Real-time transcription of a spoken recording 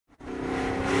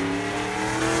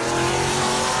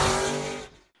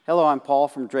Hello, I'm Paul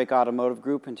from Drake Automotive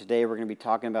Group, and today we're going to be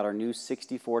talking about our new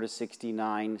 64 to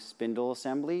 69 spindle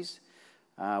assemblies.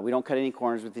 We don't cut any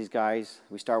corners with these guys.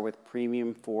 We start with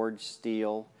premium forged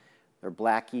steel. They're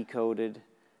black E-coated.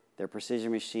 They're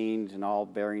precision machined in all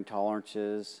bearing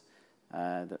tolerances.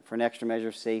 For an extra measure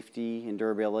of safety and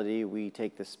durability, we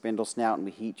take the spindle snout and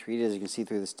we heat treat it, as you can see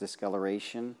through this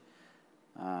discoloration.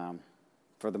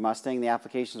 For the Mustang, the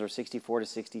applications are 64 to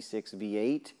 66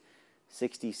 V8,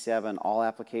 67 all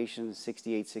applications,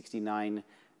 68, 69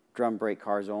 drum brake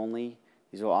cars only.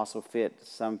 These will also fit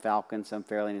some Falcon, some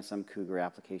Fairlane, and some Cougar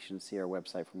applications. See our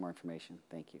website for more information.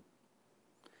 Thank you.